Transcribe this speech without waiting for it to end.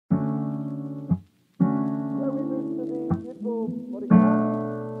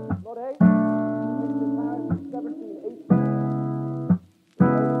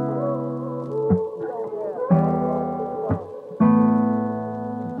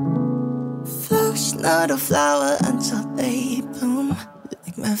Not a flower until they bloom.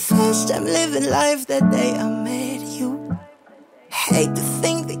 Like my first time living life that day I met you. Hate to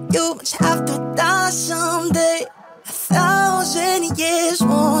think that you must have to die someday. 1,000 years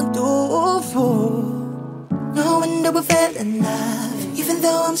won't do. No wonder we fell in love. Even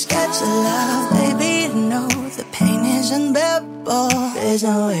though I'm scared to love, baby, I know the pain is unbearable. There's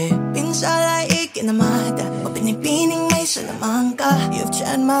no way. Pinsala'y ikinamada, binibining may salamangka. You've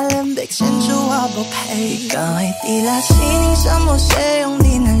turned my limbics into a bouquet. Ikaw ay tila sining sa museong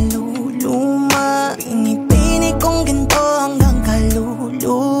di naluluma. Binibini kong ginto hanggang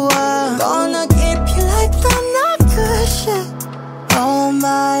kaluluwa. Gonna keep you like the couché all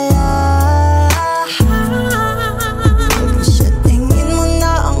my life. Sa tingin mo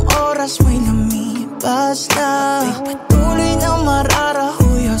na ang oras mo'y lumipas na. May patuloy na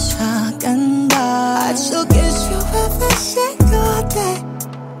mararahuyo sa ganda. I'd still kiss you every single day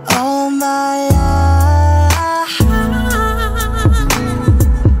all my life.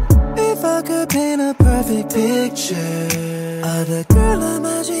 If I could paint a perfect picture of the girl of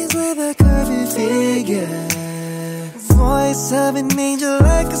my dreams with a curvy figure, voice of an angel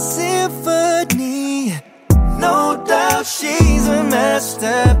like a symphony. No doubt she's a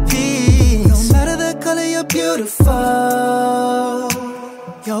masterpiece. No matter the color, you're beautiful.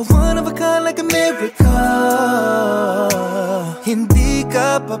 You're one of a kind like a miracle. Hindi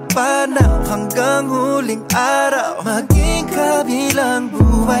ka papanaw hanggang huling araw. Maging kabilang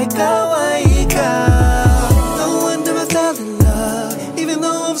buhay, ikaw ay ikaw. No wonder I fell in love, even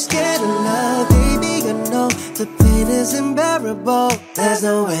though I'm scared of love. Baby, I know the pain is unbearable. There's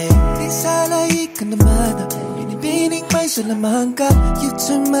no way. Pinsala'y ikinamada, binibining may salamangka. You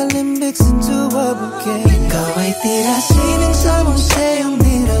turn my limbics into a bouquet. Ikaw ay tila sining sa museong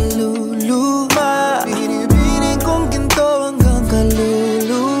di naluluma. Binibining kong ginto hanggang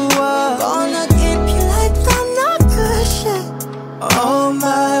kaluluwa. Gonna keep you like the couché all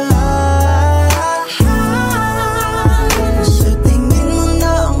my life. Sa tingin mo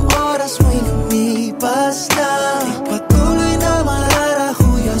na ang oras mo'y lumipas na. May patuloy na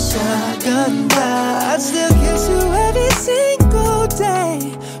mararahuyo sa ganda. I'd still kiss you every single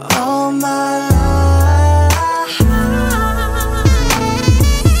day all my life.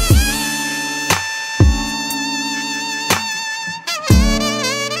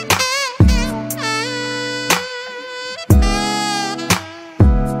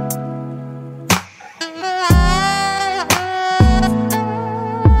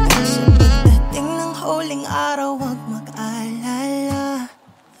 Sa pagdating ng huling araw, wag mag-alala.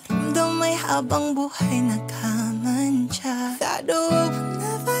 Ramdamay habang buhay nagkamantya. That the world will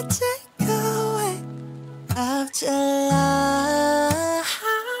never take away after life.